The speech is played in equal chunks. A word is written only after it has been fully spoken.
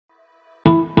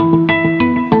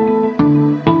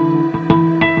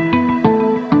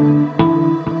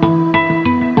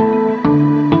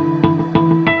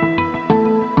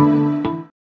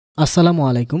আসসালামু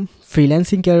আলাইকুম।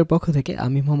 ফ্রিল্যান্সিং কেয়ারের পক্ষ থেকে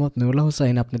আমি মোহাম্মদ নুরুল্লাহ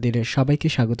হোসাইন আপনাদের সবাইকে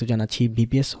স্বাগত জানাচ্ছি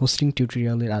ভিপিএস হোস্টিং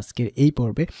টিউটোরিয়ালের আজকের এই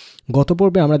পর্বে। গত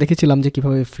পর্বে আমরা দেখেছিলাম যে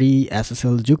কিভাবে ফ্রি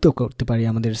এসএসএল যুক্ত করতে পারি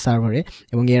আমাদের সার্ভারে,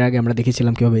 এবং এর আগে আমরা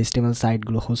দেখেছিলাম কিভাবে HTML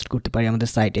সাইটগুলো হোস্ট করতে পারি আমাদের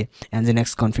সাইটে। Nginx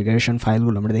কনফিগারেশন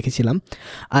ফাইলগুলো আমরা দেখেছিলাম।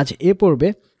 আজ এ পর্বে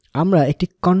আমরা একটি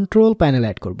কন্ট্রোল প্যানেল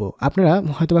অ্যাড করব। আপনারা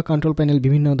হয়তোবা কন্ট্রোল প্যানেল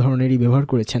বিভিন্ন ধরনেরই ব্যবহার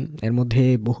করেছেন। এর মধ্যে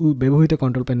বহু ব্যবহৃত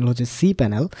কন্ট্রোল প্যানেল হচ্ছে সি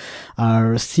প্যানেল। আর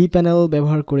সি প্যানেল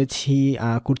ব্যবহার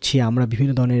করছি আমরা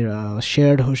বিভিন্ন ধরনের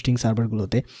শেয়ার্ড হোস্টিং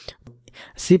সার্ভারগুলোতে।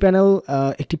 সি প্যানেল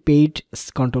একটি পেইড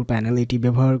কন্ট্রোল প্যানেল। এটি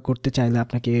ব্যবহার করতে চাইলে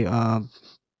আপনাকে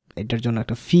এটার জন্য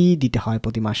একটা ফি দিতে হয়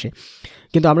প্রতি মাসে।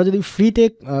 কিন্তু আমরা যদি ফ্রিতে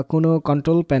কোনো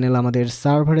কন্ট্রোল প্যানেল আমাদের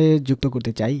সার্ভারে যুক্ত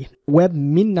করতে চাই,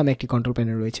 ওয়েবমিন নামে একটি কন্ট্রোল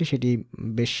প্যানেল রয়েছে, সেটি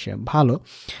বেশ ভালো।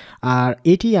 আর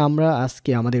এটি আমরা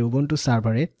আজকে আমাদের উবুন্টু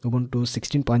সার্ভারে উবুন্টু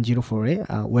 16.04-এ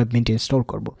ওয়েবমিনটি ইনস্টল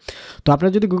করব। তো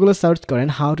আপনারা যদি গুগলে সার্চ করেন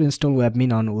how to install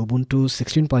ওয়েবমিন on Ubuntu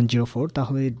 16.04,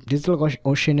 তাহলে ডিজিটাল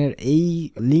ওশেনের এই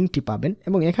লিঙ্কটি পাবেন।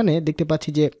 এবং এখানে দেখতে পাচ্ছি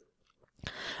যে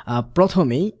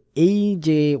প্রথমেই এই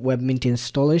যে ওয়েবমিনটি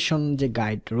ইনস্টলেশন যে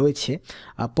গাইড রয়েছে,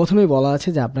 প্রথমেই বলা আছে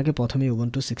যে আপনাকে প্রথমে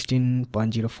উবুন্টু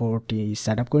 16.04টি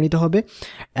সেট আপ করে নিতে হবে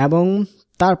এবং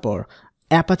তারপর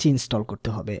অ্যাপাচি ইনস্টল করতে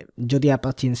হবে। যদি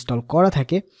অ্যাপাচি ইনস্টল করা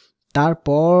থাকে,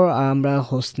 তারপর আমরা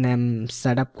হোস্ট নেম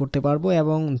সেট আপ করতে পারবো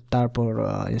এবং তারপর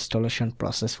ইনস্টলেশন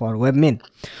প্রসেস ফর ওয়েবমিন।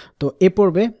 তো এ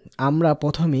পর্বে আমরা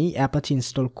প্রথমেই অ্যাপাচি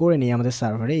ইনস্টল করে নিই আমাদের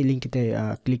সার্ভারে। এই লিঙ্কটিতে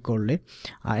ক্লিক করলে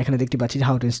এখানে দেখতে পাচ্ছি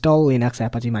how to install Linux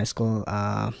Apache MySQL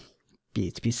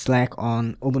PHP slack on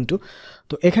Ubuntu.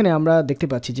 তো এখানে আমরা দেখতে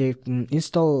পাচ্ছি যে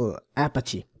install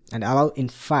Apache and allow in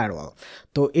firewall.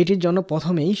 তো এটির জন্য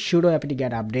প্রথমেই sudo apt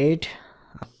get আপডেট,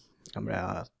 আমরা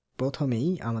প্রথমেই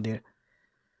আমাদের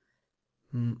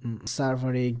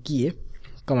সার্ভারে গিয়ে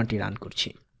কমান্ডটি রান করছি।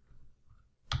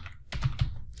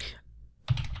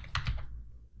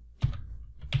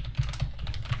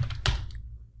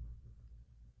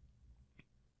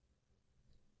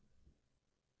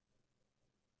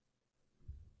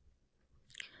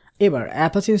 এবার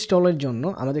অ্যাপাচি ইনস্টলের জন্য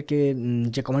আমাদেরকে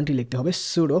যে কমান্ডটি লিখতে হবে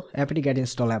sudo apt get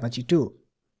install apache 2।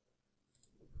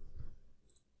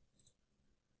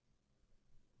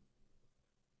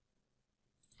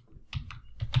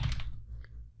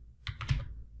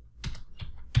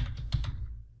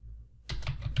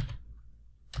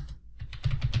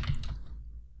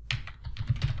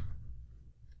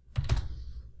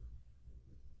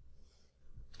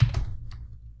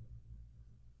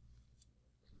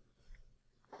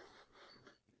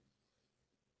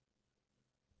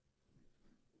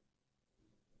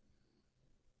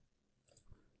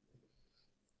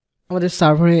 আমাদের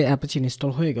সার্ভারে অ্যাপাচি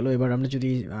ইনস্টল হয়ে গেল। এবার আমরা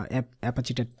যদি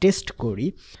অ্যাপাচিটা টেস্ট করি,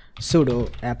 sudo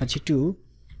apache 2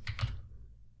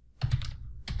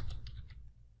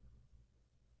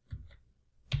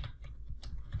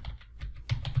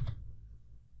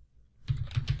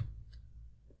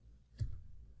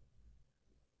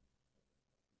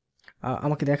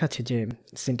 আমাকে দেখাচ্ছে যে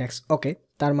সিনট্যাক্স ওকে,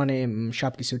 তার মানে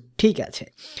সব কিছু ঠিক আছে।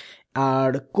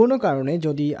 আর কোনো কারণে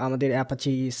যদি আমাদের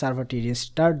অ্যাপাচি সার্ভারটি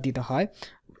রিস্টার্ট দিতে হয়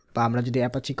বা আমরা যদি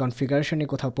অ্যাপাচি কনফিগারেশনে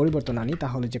কোথাও পরিবর্তন আনি,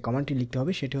 তাহলে যে কমান্ডটি লিখতে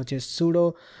হবে সেটি হচ্ছে sudo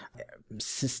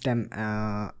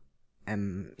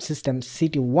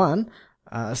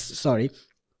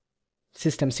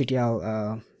systemctl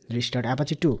restart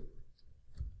apache 2।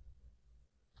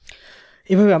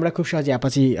 এভাবে আমরা খুব সহজে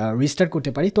অ্যাপাচি রিস্টার্ট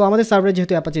করতে পারি। তো আমাদের সার্ভারে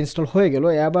যেহেতু অ্যাপাচি ইনস্টল হয়ে গেল,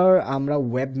 এবার আমরা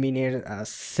ওয়েবমিনের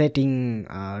সেটিং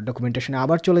ডকুমেন্টেশনে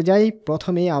আবার চলে যাই।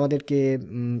 প্রথমেই আমাদেরকে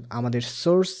আমাদের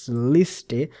সোর্স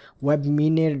লিস্টে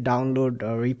ওয়েবমিনের ডাউনলোড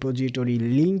রিপোজিটরি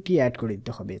লিঙ্কটি অ্যাড করে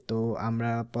দিতে হবে। তো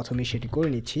আমরা প্রথমেই সেটি করে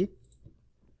নিচ্ছি।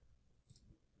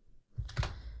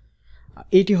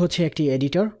 এটি হচ্ছে একটি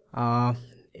এডিটর।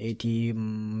 এটি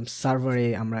সার্ভারে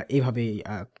আমরা এইভাবে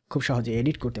খুব সহজে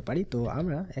এডিট করতে পারি। তো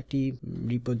আমরা একটি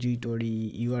রিপোজিটরি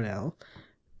ইউআরএল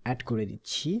অ্যাড করে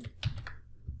দিচ্ছি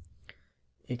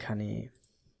এখানে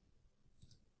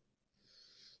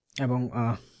এবং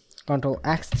কন্ট্রোল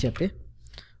এক্স চেপে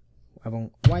এবং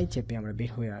ওয়াই চেপে আমরা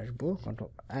বের হয়ে আসবো,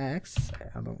 কন্ট্রোল এক্স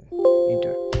এবং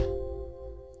এন্টার।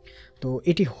 তো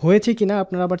এটি হয়েছে কিনা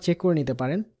আপনারা আবার চেক করে নিতে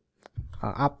পারেন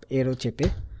আপ এরো চেপে,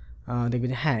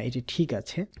 দেখবেন হ্যাঁ এটি ঠিক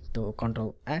আছে। তো কন্ট্রোল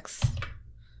এক্স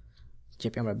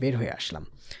চেপে আমরা বের হয়ে আসলাম।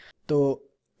 তো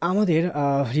আমাদের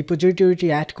রিপোজিটরিটি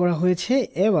অ্যাড করা হয়েছে।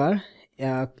 এবার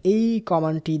এই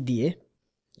কমান্ডটি দিয়ে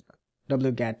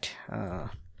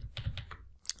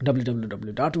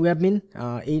www.webmin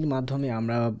এর মাধ্যমে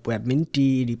আমরা ওয়েবমিনটি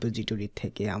রিপোজিটরি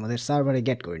থেকে আমাদের সার্ভারে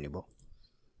গেট করে নেব।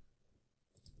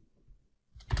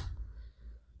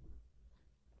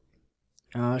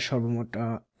 সর্বমোট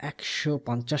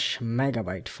 150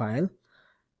 মেগাবাইট ফাইল।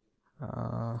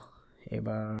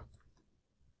 এবার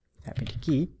অ্যাপটি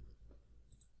কি,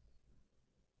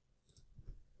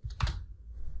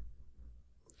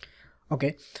 ওকে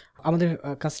আমাদের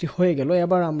কাজটি হয়ে গেল।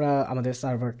 এবার আমরা আমাদের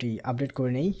সার্ভারটি আপডেট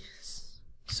করে নেই,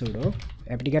 sudo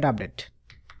apt-get আপডেট।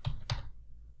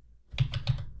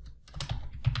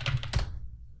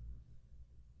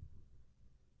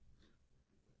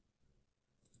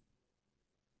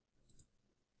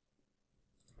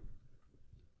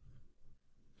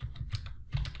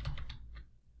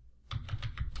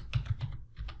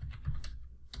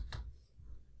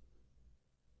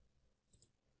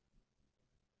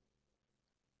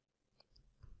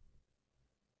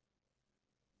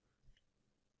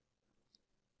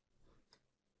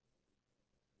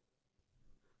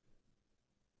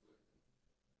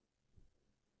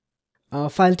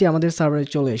 ফাইলটি আমাদের সার্ভারে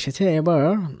চলে এসেছে। এবার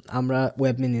আমরা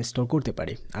ওয়েবমিন ইনস্টল করতে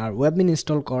পারি। আর ওয়েবমিন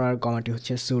ইনস্টল করার কমান্ডটি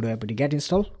হচ্ছে sudo apt-get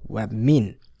install webmin।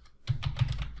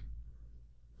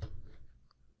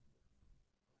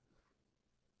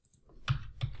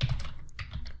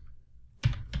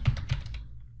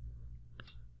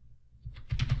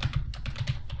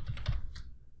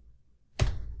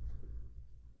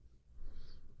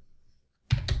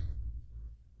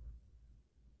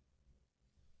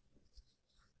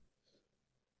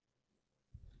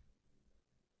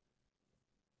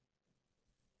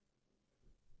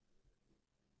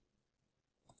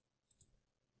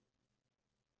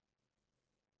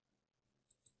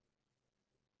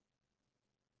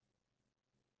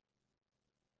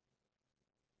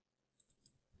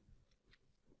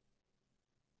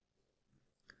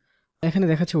 এখানে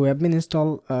দেখাচ্ছে ওয়েবমিন install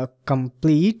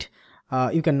complete,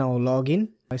 you can now log in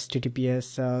https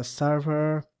server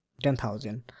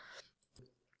 10,000।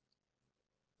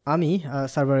 আমি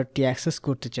সার্ভারটি অ্যাক্সেস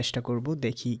করতে চেষ্টা করব,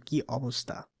 দেখি কি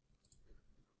অবস্থা।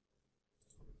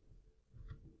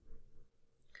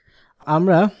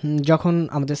 আমরা যখন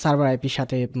আমাদের সার্ভার আইপির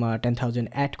সাথে 10,000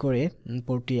 অ্যাড করে,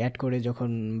 পোর্টটি অ্যাড করে যখন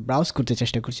ব্রাউজ করতে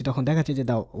চেষ্টা করছি, তখন দেখাচ্ছে যে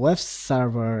the web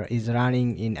server is running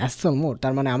in SSL mode.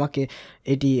 তার মানে আমাকে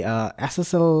এটি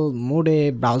এসএসএল মোডে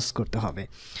ব্রাউজ করতে হবে,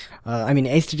 আই মিন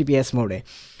এইচটিটিপিএস মোডে,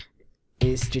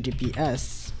 এইচটিটিপিএস।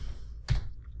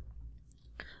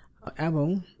 এবং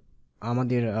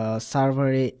আমাদের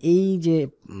সার্ভারে এই যে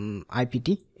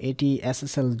আইপিটি, এটি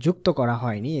এসএসএল যুক্ত করা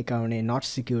হয়নি, এ কারণে নট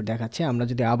সিকিউর দেখাচ্ছে। আমরা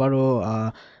যদি আবারও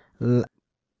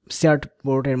শেয়ার্ড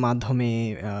পোর্টের মাধ্যমে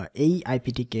এই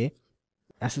আইপিটিকে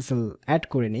এসএসএল অ্যাড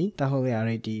করে নেই, তাহলে আর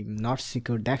এটি নট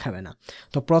সিকিউর দেখাবে না।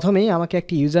 তো প্রথমেই আমাকে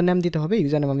একটি ইউজার নেম দিতে হবে।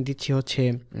 ইউজার নেম আমি দিচ্ছি হচ্ছে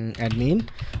অ্যাডমিন,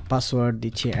 পাসওয়ার্ড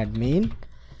দিচ্ছি অ্যাডমিন,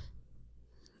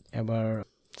 এবার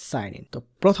সাইন ইন। তো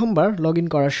প্রথমবার লগ ইন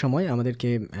করার সময় আমাদেরকে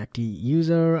একটি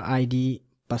ইউজার আইডি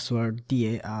পাসওয়ার্ড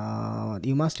দিয়ে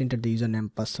you must enter the user name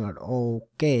password,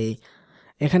 ওকে।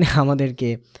 এখানে আমাদেরকে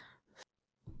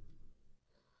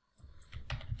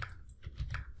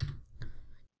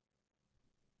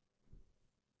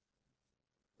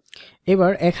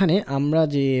এবার এখানে আমরা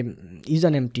যে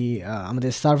ইউজার নেমটি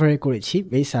আমাদের সার্ভারে করেছি,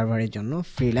 এই সার্ভারের জন্য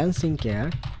ফ্রিল্যান্সিং কেয়ার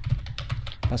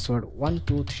পাসওয়ার্ড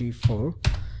 1234,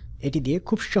 এটি দিয়ে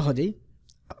খুব সহজেই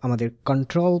আমাদের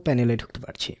কন্ট্রোল প্যানেলে ঢুকতে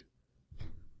পারছি।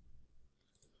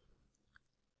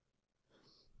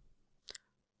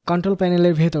 কন্ট্রোল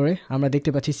প্যানেলের ভেতরে আমরা দেখতে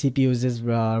পাচ্ছি CP uses,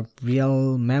 real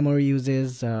memory uses,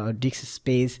 disk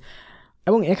space,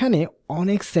 এবং এখানে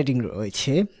অনেক সেটিং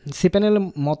রয়েছে। সি প্যানেলের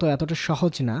মতো এতটা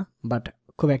সহজ না, বাট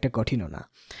খুব একটা কঠিনও না।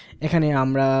 এখানে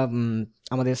আমরা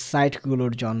আমাদের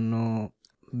সাইটগুলোর জন্য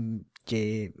যে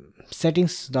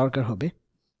সেটিংস দরকার হবে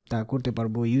তা করতে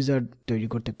পারবো, ইউজার তৈরি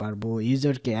করতে পারবো,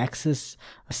 ইউজারকে অ্যাক্সেস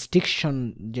রেস্ট্রিকশন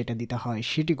যেটা দিতে হয়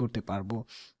সেটি করতে পারবো।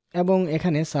 এবং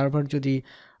এখানে সার্ভার যদি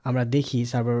আমরা দেখি,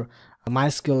 সার্ভার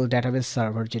মাইস্কুয়েল ডেটাবেস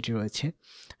সার্ভার যেটি রয়েছে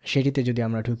সেটিতে যদি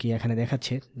আমরা ঢুকি, এখানে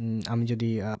দেখাচ্ছে আমি যদি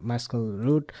মাইস্কুয়েল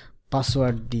রুট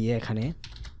পাসওয়ার্ড দিয়ে এখানে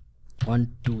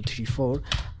 1234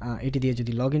 এটি দিয়ে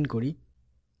যদি লগ ইন করি,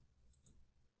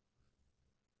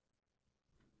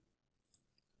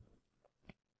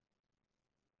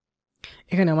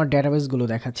 এখানে আমার ডেটাবেসগুলো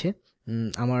দেখাচ্ছে।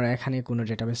 আমার এখানে কোনো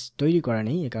ডেটাবেস তৈরি করা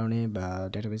নেই, এ কারণে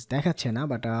ডেটাবেস দেখাচ্ছে না।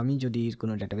 বাট আমি যদি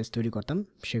কোনো ডেটাবেস তৈরি করতাম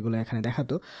সেগুলো এখানে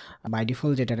দেখাতো। বাই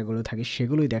ডিফল্ট যে ডেটাগুলো থাকে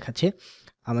সেগুলোই দেখাচ্ছে।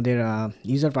 আমাদের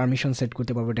ইউজার পারমিশন সেট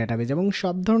করতে পারবো ডেটাবেস, এবং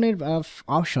সব ধরনের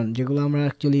অপশন যেগুলো আমরা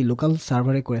অ্যাকচুয়ালি লোকাল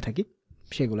সার্ভারে করে থাকি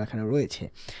সেগুলো এখানে রয়েছে।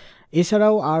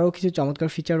 এছাড়াও আরও কিছু চমৎকার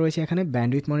ফিচার রয়েছে এখানে।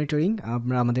 ব্যান্ডউইথ মনিটরিং,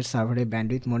 আমরা আমাদের সার্ভারে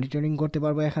ব্যান্ডউইথ মনিটরিং করতে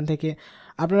পারবো এখান থেকে।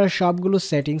 আপনারা সবগুলো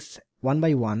সেটিংস ওয়ান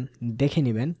বাই ওয়ান দেখে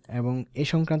নেবেন, এবং এ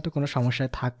সংক্রান্ত কোনো সমস্যা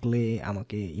থাকলে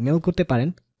আমাকে ইমেল করতে পারেন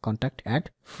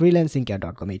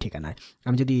contact@freelancingcare.com এই ঠিকানায়।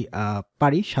 আমি যদি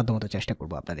পারি সাধ্যমতো চেষ্টা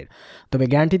করব আপনাদের, তবে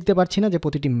গ্যারান্টি দিতে পারছি না যে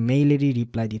প্রতিটি মেইলেরই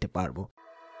রিপ্লাই দিতে পারবো।